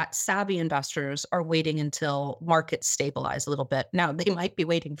 It's that savvy investors are waiting until markets stabilize a little bit. Now, they might be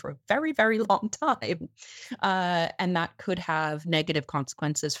waiting for a very, very long time, and that could have negative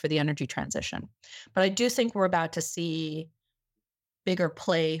consequences for the energy transition. But I do think we're about to see bigger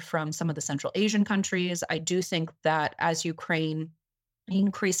play from some of the Central Asian countries. I do think that as Ukraine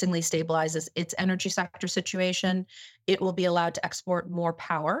increasingly stabilizes its energy sector situation, it will be allowed to export more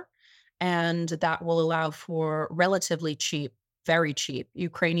power, and that will allow for relatively cheap, very cheap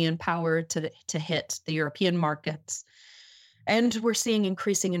Ukrainian power to hit the European markets. And we're seeing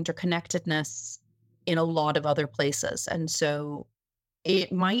increasing interconnectedness in a lot of other places. And so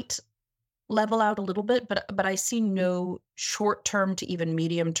it might level out a little bit, but I see no short-term to even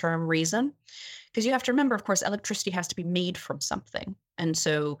medium-term reason. Because you have to remember, of course, electricity has to be made from something. And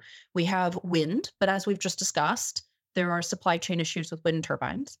so we have wind, but as we've just discussed, there are supply chain issues with wind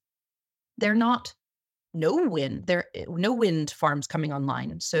turbines. There are no wind farms coming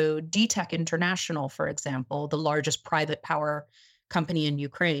online. So DTEK International, for example, the largest private power company in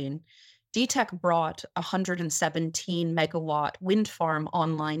Ukraine, DTEK brought a 117 megawatt wind farm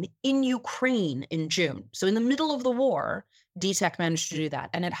online in Ukraine in June. So in the middle of the war, DTEK managed to do that.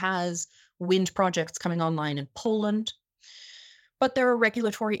 And it has wind projects coming online in Poland. But there are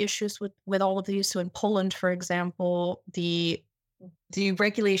regulatory issues with all of these. So in Poland, for example, the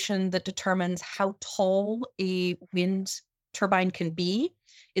regulation that determines how tall a wind turbine can be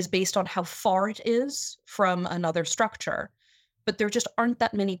is based on how far it is from another structure. But there just aren't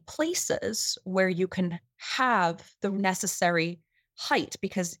that many places where you can have the necessary height,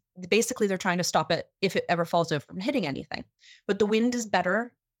 because basically they're trying to stop it if it ever falls over from hitting anything. But the wind is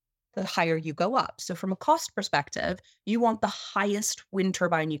better the higher you go up. So from a cost perspective, you want the highest wind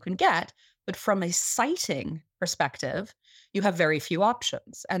turbine you can get. But from a siting perspective, you have very few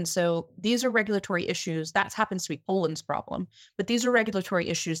options. And so these are regulatory issues. That happens to be Poland's problem. But these are regulatory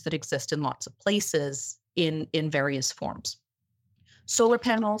issues that exist in lots of places in various forms. Solar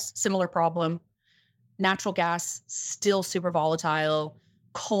panels, similar problem. Natural gas, still super volatile.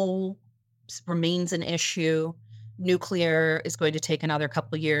 Coal remains an issue. Nuclear is going to take another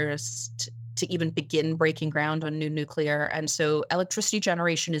couple of years to even begin breaking ground on new nuclear. And so electricity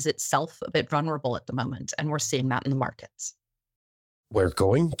generation is itself a bit vulnerable at the moment, and we're seeing that in the markets. We're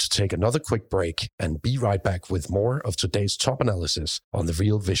going to take another quick break and be right back with more of today's top analysis on the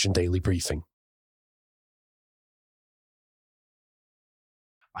Real Vision Daily Briefing.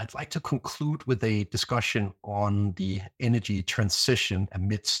 I'd like to conclude with a discussion on the energy transition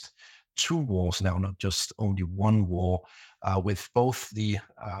amidst two wars now, not just only one war, with both the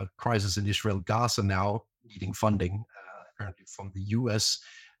crisis in Israel, Gaza now needing funding, apparently from the US,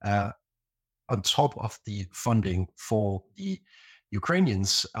 on top of the funding for the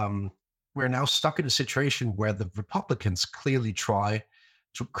Ukrainians. We're now stuck in a situation where the Republicans clearly try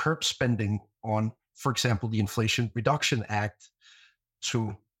to curb spending on, for example, the Inflation Reduction Act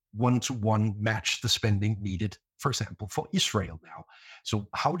to one-to-one match the spending needed, for example, for Israel now. So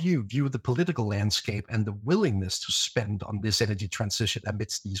how do you view the political landscape and the willingness to spend on this energy transition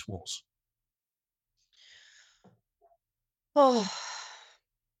amidst these wars? Oh,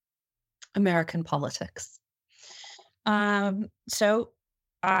 American politics. So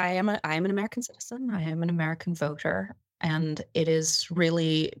I am an American citizen. I am an American voter. And it is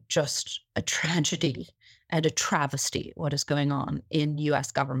really just a tragedy and a travesty what is going on in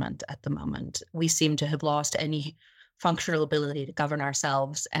US government at the moment. We seem to have lost any functional ability to govern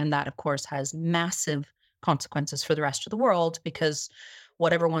ourselves. And that, of course, has massive consequences for the rest of the world, because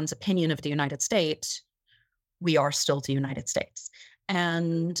whatever one's opinion of the United States, we are still the United States,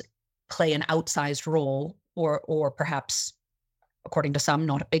 and play an outsized role, or perhaps, according to some,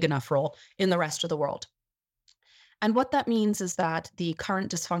 not a big enough role in the rest of the world. And what that means is that the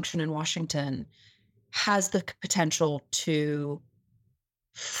current dysfunction in Washington has the potential to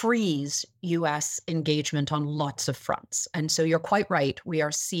freeze US engagement on lots of fronts. And so you're quite right. We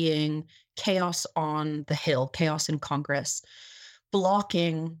are seeing chaos on the Hill, chaos in Congress,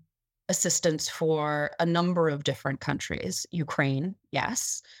 blocking assistance for a number of different countries. Ukraine,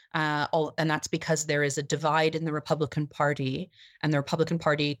 yes. And that's because there is a divide in the Republican Party, and the Republican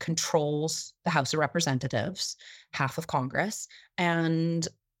Party controls the House of Representatives, half of Congress, and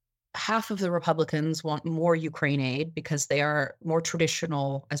half of the Republicans want more Ukraine aid because they are more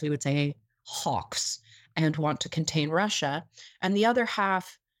traditional, as we would say, hawks, and want to contain Russia. And the other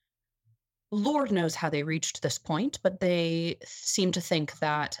half, Lord knows how they reached this point, but they seem to think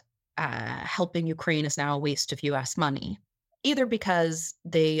that helping Ukraine is now a waste of US money, either because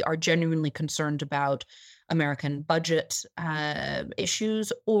they are genuinely concerned about American budget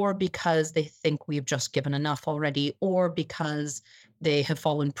issues, or because they think we've just given enough already, or because they have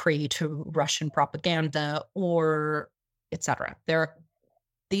fallen prey to Russian propaganda, or etc.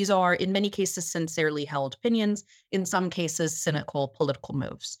 These are, in many cases, sincerely held opinions, in some cases, cynical political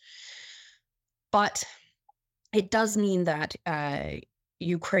moves. But it does mean that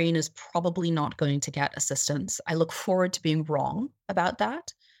Ukraine is probably not going to get assistance. I look forward to being wrong about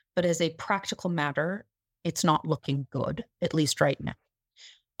that, but as a practical matter, it's not looking good, at least right now.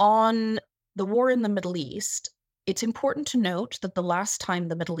 On the war in the Middle East, it's important to note that the last time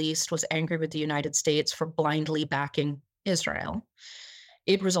the Middle East was angry with the United States for blindly backing Israel,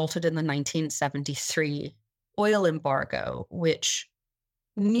 it resulted in the 1973 oil embargo, which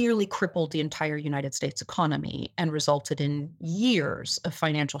nearly crippled the entire United States economy and resulted in years of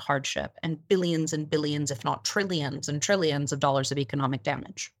financial hardship and billions, if not trillions and trillions of dollars of economic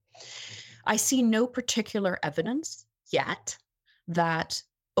damage. I see no particular evidence yet that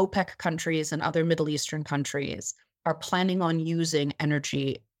OPEC countries and other Middle Eastern countries are planning on using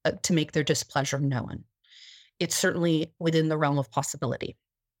energy to make their displeasure known. It's certainly within the realm of possibility.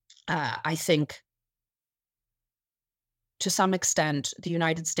 I think, to some extent, the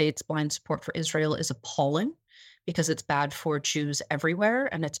United States' blind support for Israel is appalling, because it's bad for Jews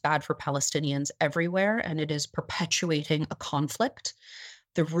everywhere and it's bad for Palestinians everywhere, and it is perpetuating a conflict,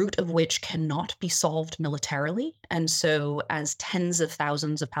 the root of which cannot be solved militarily. And so as tens of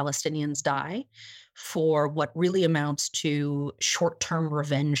thousands of Palestinians die for what really amounts to short-term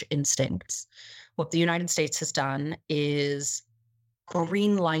revenge instincts, what the United States has done is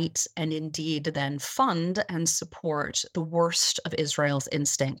green light and indeed then fund and support the worst of Israel's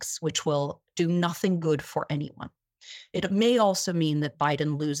instincts, which will do nothing good for anyone. It may also mean that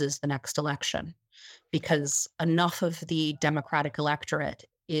Biden loses the next election because enough of the Democratic electorate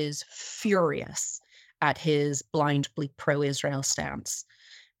is furious at his blindly pro-Israel stance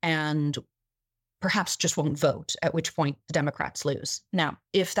and perhaps just won't vote, at which point the Democrats lose. Now,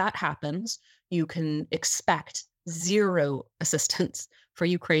 if that happens, you can expect zero assistance for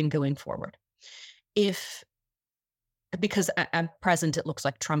Ukraine going forward. Because at present, it looks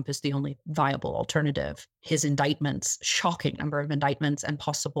like Trump is the only viable alternative. His indictments, shocking number of indictments and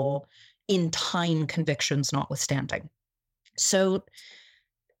possible in-time convictions notwithstanding. So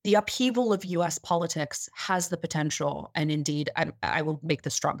the upheaval of US politics has the potential, and indeed, I will make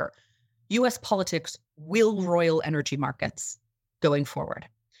this stronger. US politics will roil energy markets going forward.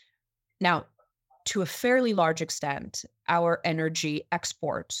 Now, to a fairly large extent, our energy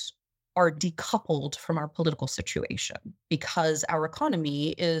exports are decoupled from our political situation because our economy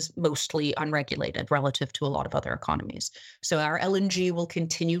is mostly unregulated relative to a lot of other economies. So our LNG will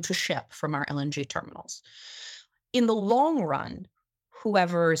continue to ship from our LNG terminals. In the long run,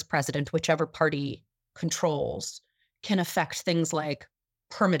 whoever is president, whichever party controls, can affect things like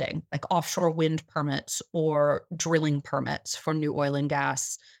permitting, like offshore wind permits or drilling permits for new oil and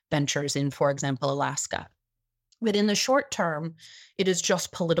gas ventures in, for example, Alaska. But in the short term, it is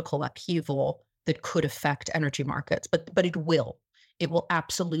just political upheaval that could affect energy markets, but it will. It will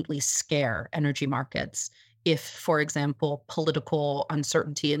absolutely scare energy markets if, for example, political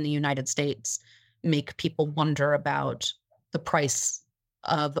uncertainty in the United States make people wonder about the price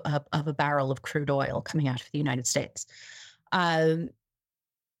of a barrel of crude oil coming out of the United States. As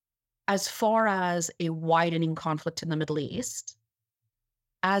far as a widening conflict in the Middle East,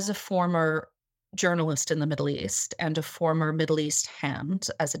 as a former journalist in the Middle East and a former Middle East hand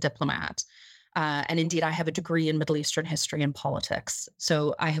as a diplomat, and indeed I have a degree in Middle Eastern history and politics,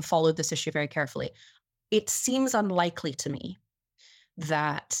 so I have followed this issue very carefully. It seems unlikely to me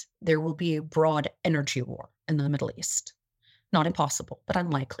that there will be a broad energy war in the Middle East. Not impossible, but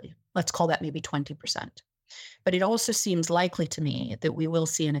unlikely. Let's call that maybe 20%. But it also seems likely to me that we will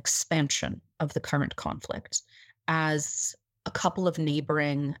see an expansion of the current conflict as a couple of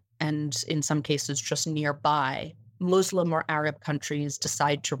neighboring and in some cases just nearby Muslim or Arab countries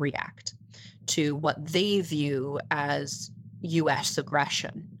decide to react to what they view as U.S.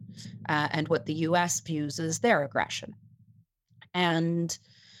 aggression and what the U.S. views as their aggression. And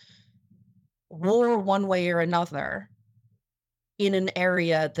war, one way or another, in an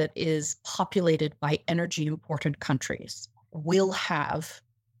area that is populated by energy important countries will have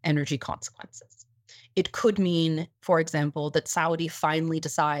energy consequences. It could mean, for example, that Saudi finally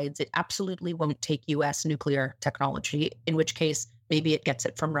decides it absolutely won't take US nuclear technology, in which case maybe it gets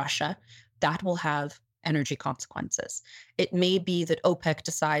it from Russia. That will have energy consequences. It may be that OPEC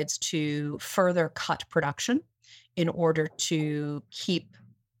decides to further cut production in order to keep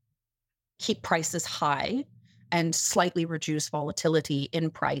prices high and slightly reduce volatility in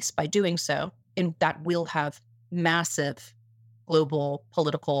price by doing so, and that will have massive global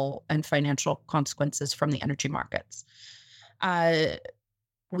political and financial consequences from the energy markets.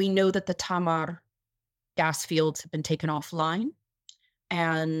 We know that the Tamar gas fields have been taken offline,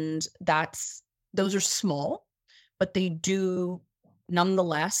 and those are small, but they do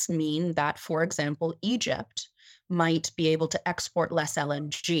nonetheless mean that, for example, Egypt might be able to export less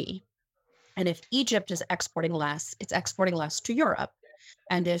LNG. And if Egypt is exporting less, it's exporting less to Europe.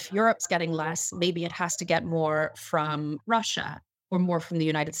 And if Europe's getting less, maybe it has to get more from Russia or more from the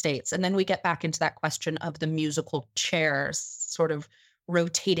United States. And then we get back into that question of the musical chairs, sort of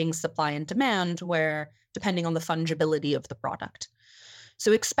rotating supply and demand, where depending on the fungibility of the product.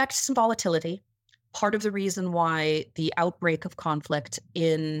 So expect some volatility. Part of the reason why the outbreak of conflict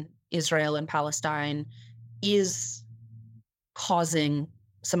in Israel and Palestine is causing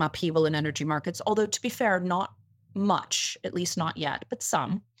some upheaval in energy markets, although to be fair, not much, at least not yet, but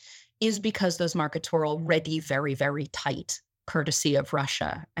some, is because those markets were already very, very tight, courtesy of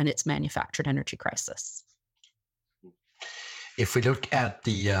Russia and its manufactured energy crisis. If we look at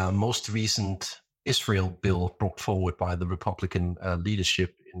the most recent Israel bill brought forward by the Republican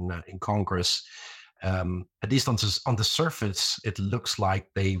leadership in Congress, at least on the surface, it looks like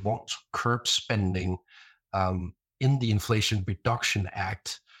they want to curb spending in the Inflation Reduction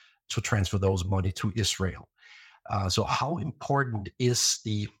Act to transfer those money to Israel. So how important is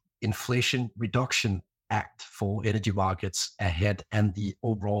the Inflation Reduction Act for energy markets ahead and the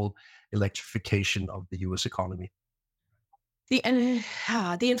overall electrification of the US economy? The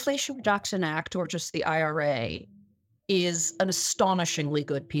Inflation Reduction Act, or just the IRA, is an astonishingly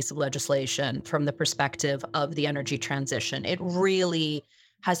good piece of legislation from the perspective of the energy transition. It really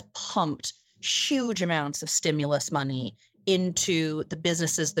has pumped huge amounts of stimulus money into the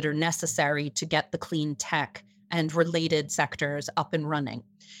businesses that are necessary to get the clean tech and related sectors up and running.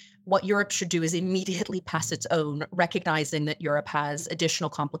 What Europe should do is immediately pass its own, recognizing that Europe has additional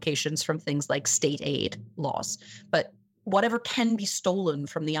complications from things like state aid laws. But whatever can be stolen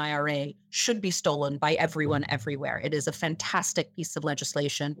from the IRA should be stolen by everyone everywhere. It is a fantastic piece of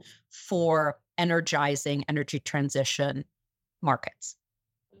legislation for energizing energy transition markets.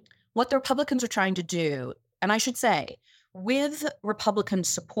 What the Republicans are trying to do, and I should say, with Republican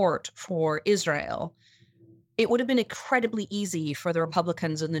support for Israel, it would have been incredibly easy for the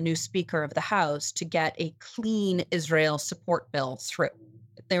Republicans and the new Speaker of the House to get a clean Israel support bill through.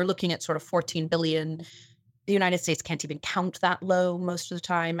 They're looking at sort of $14 billion. The United States can't even count that low most of the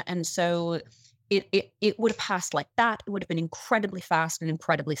time. And so it would have passed like that. It would have been incredibly fast and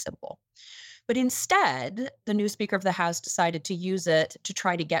incredibly simple. But instead, the new Speaker of the House decided to use it to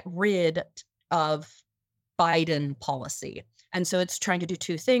try to get rid of Biden policy. And so it's trying to do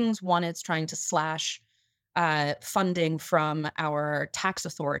two things. One, it's trying to slash funding from our tax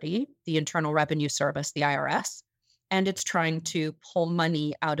authority, the Internal Revenue Service, the IRS, and it's trying to pull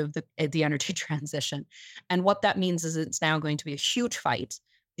money out of the energy transition. And what that means is it's now going to be a huge fight.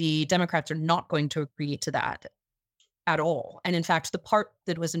 The Democrats are not going to agree to that at all. And in fact, the part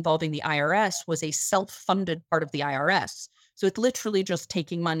that was involving the IRS was a self-funded part of the IRS. So it's literally just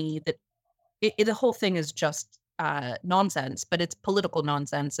taking money that the whole thing is just nonsense, but it's political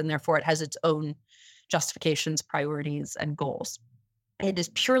nonsense, and therefore it has its own justifications, priorities, and goals. It is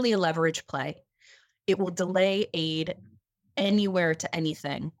purely a leverage play. It will delay aid anywhere to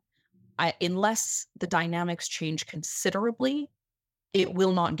anything. Unless the dynamics change considerably, it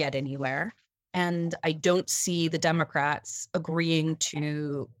will not get anywhere. And I don't see the Democrats agreeing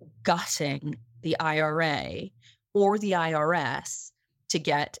to gutting the IRA or the IRS to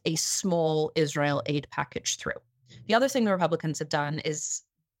get a small Israel aid package through. The other thing the Republicans have done is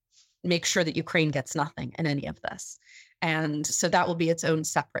make sure that Ukraine gets nothing in any of this. And so that will be its own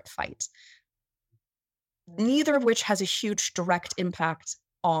separate fight. Neither of which has a huge direct impact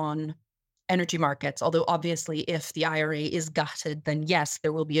on energy markets, although obviously if the IRA is gutted, then yes,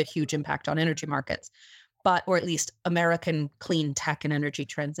 there will be a huge impact on energy markets, or at least American clean tech and energy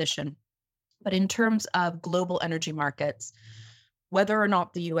transition. But in terms of global energy markets, whether or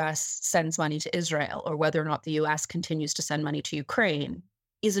not the US sends money to Israel or whether or not the US continues to send money to Ukraine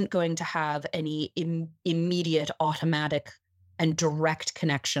isn't going to have any immediate, automatic, and direct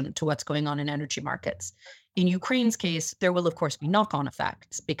connection to what's going on in energy markets. In Ukraine's case, there will, of course, be knock-on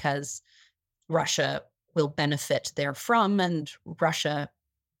effects because Russia will benefit therefrom, and Russia,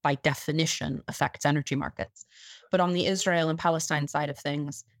 by definition, affects energy markets. But on the Israel and Palestine side of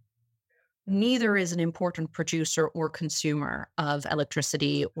things, neither is an important producer or consumer of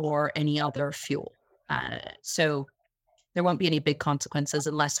electricity or any other fuel. So there won't be any big consequences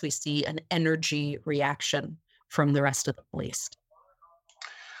unless we see an energy reaction from the rest of the Middle East.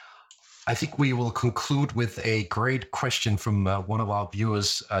 I think we will conclude with a great question from one of our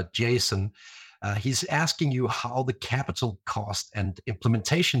viewers, Jason. He's asking you how the capital cost and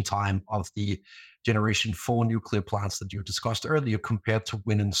implementation time of the Generation 4 nuclear plants that you discussed earlier compared to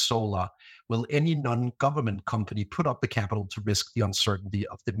wind and solar. Will any non-government company put up the capital to risk the uncertainty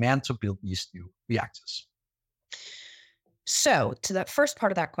of demand to build these new reactors? So to that first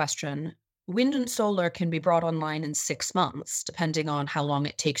part of that question, wind and solar can be brought online in 6 months, depending on how long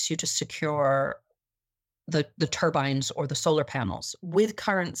it takes you to secure the turbines or the solar panels. With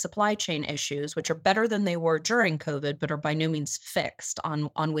current supply chain issues, which are better than they were during COVID, but are by no means fixed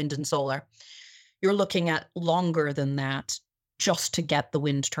on wind and solar, you're looking at longer than that just to get the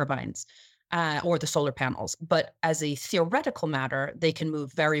wind turbines or the solar panels. But as a theoretical matter, they can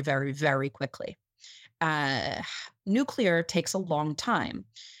move very, very, very quickly. Nuclear takes a long time.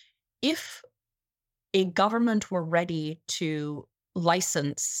 If a government were ready to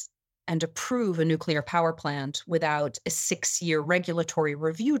license and approve a nuclear power plant without a 6-year regulatory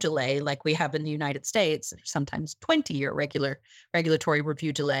review delay like we have in the United States, sometimes 20-year regulatory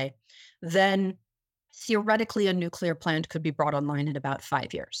review delay, then theoretically a nuclear plant could be brought online in about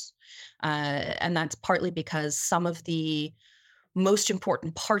 5 years. And that's partly because some of the most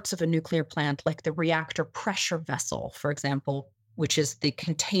important parts of a nuclear plant, like the reactor pressure vessel, for example, which is the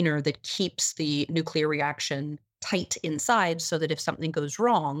container that keeps the nuclear reaction tight inside so that if something goes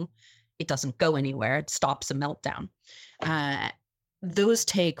wrong, it doesn't go anywhere. It stops a meltdown. Those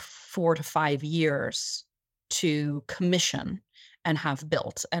take 4 to 5 years to commission and have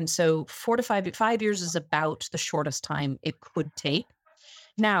built. And so 4 to 5 years is about the shortest time it could take.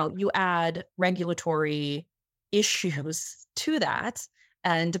 Now, you add regulatory issues to that,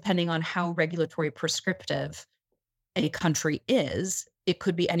 and depending on how regulatory prescriptive a country is, it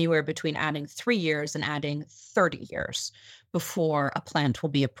could be anywhere between adding 3 years and adding 30 years before a plant will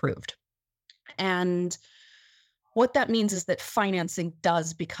be approved. And what that means is that financing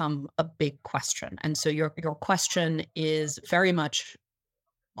does become a big question. And so your question is very much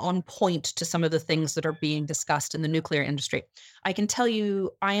on point to some of the things that are being discussed in the nuclear industry. I can tell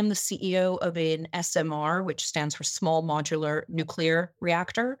you, I am the CEO of an SMR, which stands for Small Modular Nuclear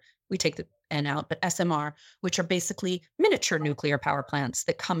Reactor. We take the N out, but SMR, which are basically miniature nuclear power plants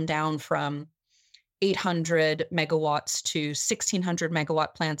that come down from 800 megawatts to 1600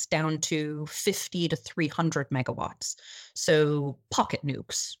 megawatt plants down to 50 to 300 megawatts. So pocket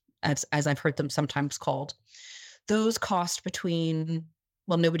nukes, as I've heard them sometimes called. Those cost between,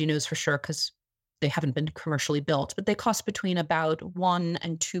 well, nobody knows for sure because they haven't been commercially built, but they cost between about $1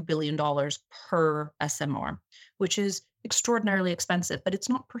 and $2 billion per SMR, which is extraordinarily expensive, but it's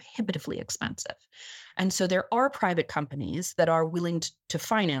not prohibitively expensive. And so there are private companies that are willing to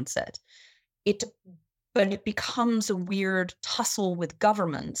finance it. But it becomes a weird tussle with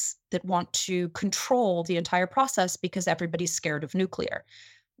governments that want to control the entire process because everybody's scared of nuclear.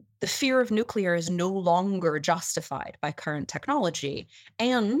 The fear of nuclear is no longer justified by current technology,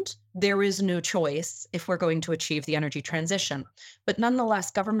 and there is no choice if we're going to achieve the energy transition. But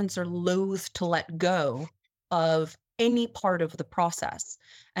nonetheless, governments are loath to let go of any part of the process.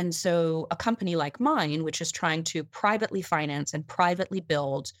 And so a company like mine, which is trying to privately finance and privately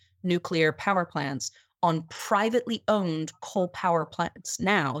build nuclear power plants on privately owned coal power plants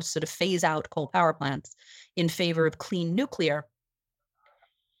now, so to phase out coal power plants in favor of clean nuclear,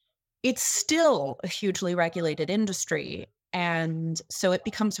 it's still a hugely regulated industry. And so it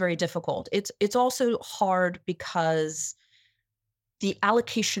becomes very difficult. It's also hard because the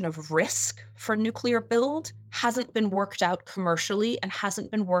allocation of risk for nuclear build hasn't been worked out commercially and hasn't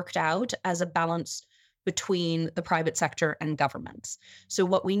been worked out as a balance between the private sector and governments. So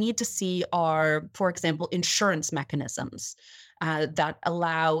what we need to see are, for example, insurance mechanisms that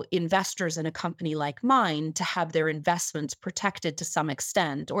allow investors in a company like mine to have their investments protected to some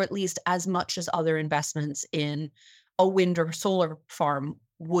extent, or at least as much as other investments in a wind or solar farm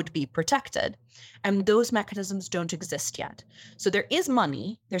would be protected. And those mechanisms don't exist yet. So there is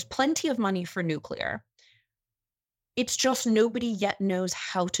money, there's plenty of money for nuclear. It's just nobody yet knows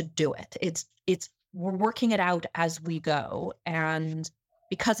how to do it. We're working it out as we go. And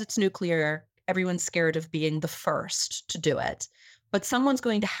because it's nuclear, everyone's scared of being the first to do it. But someone's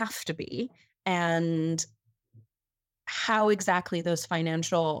going to have to be. And how exactly those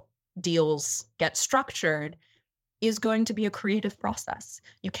financial deals get structured is going to be a creative process.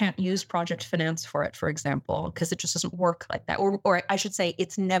 You can't use project finance for it, for example, because it just doesn't work like that. Or I should say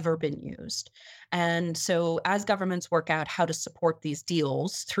it's never been used. And so as governments work out how to support these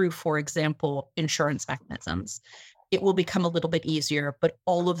deals through, for example, insurance mechanisms, it will become a little bit easier. But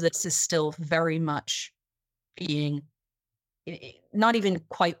all of this is still very much being not even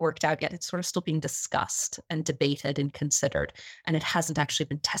quite worked out yet. It's sort of still being discussed and debated and considered. And it hasn't actually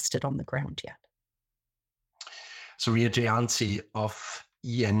been tested on the ground yet. Surya Jayanti of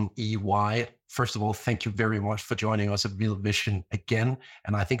ENEY. First of all, thank you very much for joining us at Real Vision again.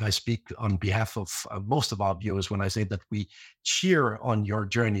 And I think I speak on behalf of most of our viewers when I say that we cheer on your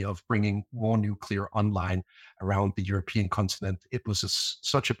journey of bringing more nuclear online around the European continent. It was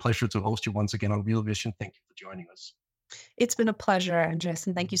such a pleasure to host you once again on Real Vision. Thank you for joining us. It's been a pleasure, Andres,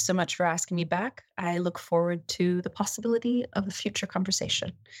 and thank you so much for asking me back. I look forward to the possibility of a future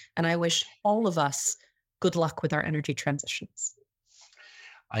conversation. And I wish all of us good luck with our energy transitions.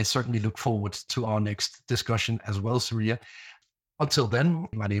 I certainly look forward to our next discussion as well, Surya. Until then,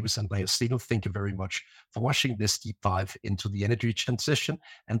 my name is Andreas Steno. Thank you very much for watching this deep dive into the energy transition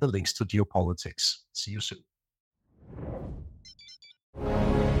and the links to geopolitics. See you soon.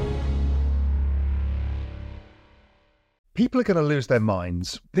 People are going to lose their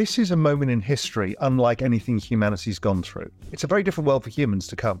minds. This is a moment in history unlike anything humanity's gone through. It's a very different world for humans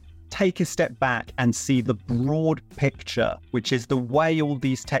to come. take a step back and see the broad picture, which is the way all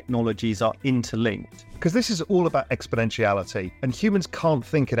these technologies are interlinked. Because this is all about exponentiality, and humans can't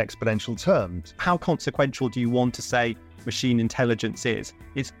think in exponential terms. How consequential do you want to say machine intelligence is?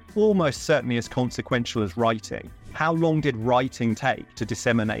 It's almost certainly as consequential as writing. How long did writing take to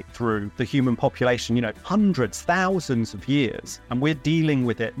disseminate through the human population? Hundreds, thousands of years. And we're dealing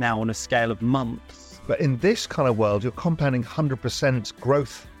with it now on a scale of months. But in this kind of world, you're compounding 100%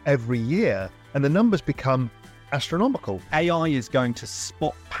 growth every year, and the numbers become astronomical. AI is going to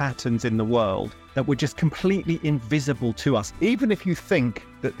spot patterns in the world that were just completely invisible to us. Even if you think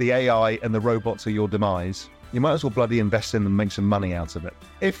that the AI and the robots are your demise, you might as well bloody invest in them and make some money out of it.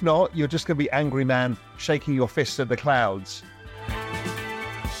 If not, you're just going to be angry man shaking your fists at the clouds.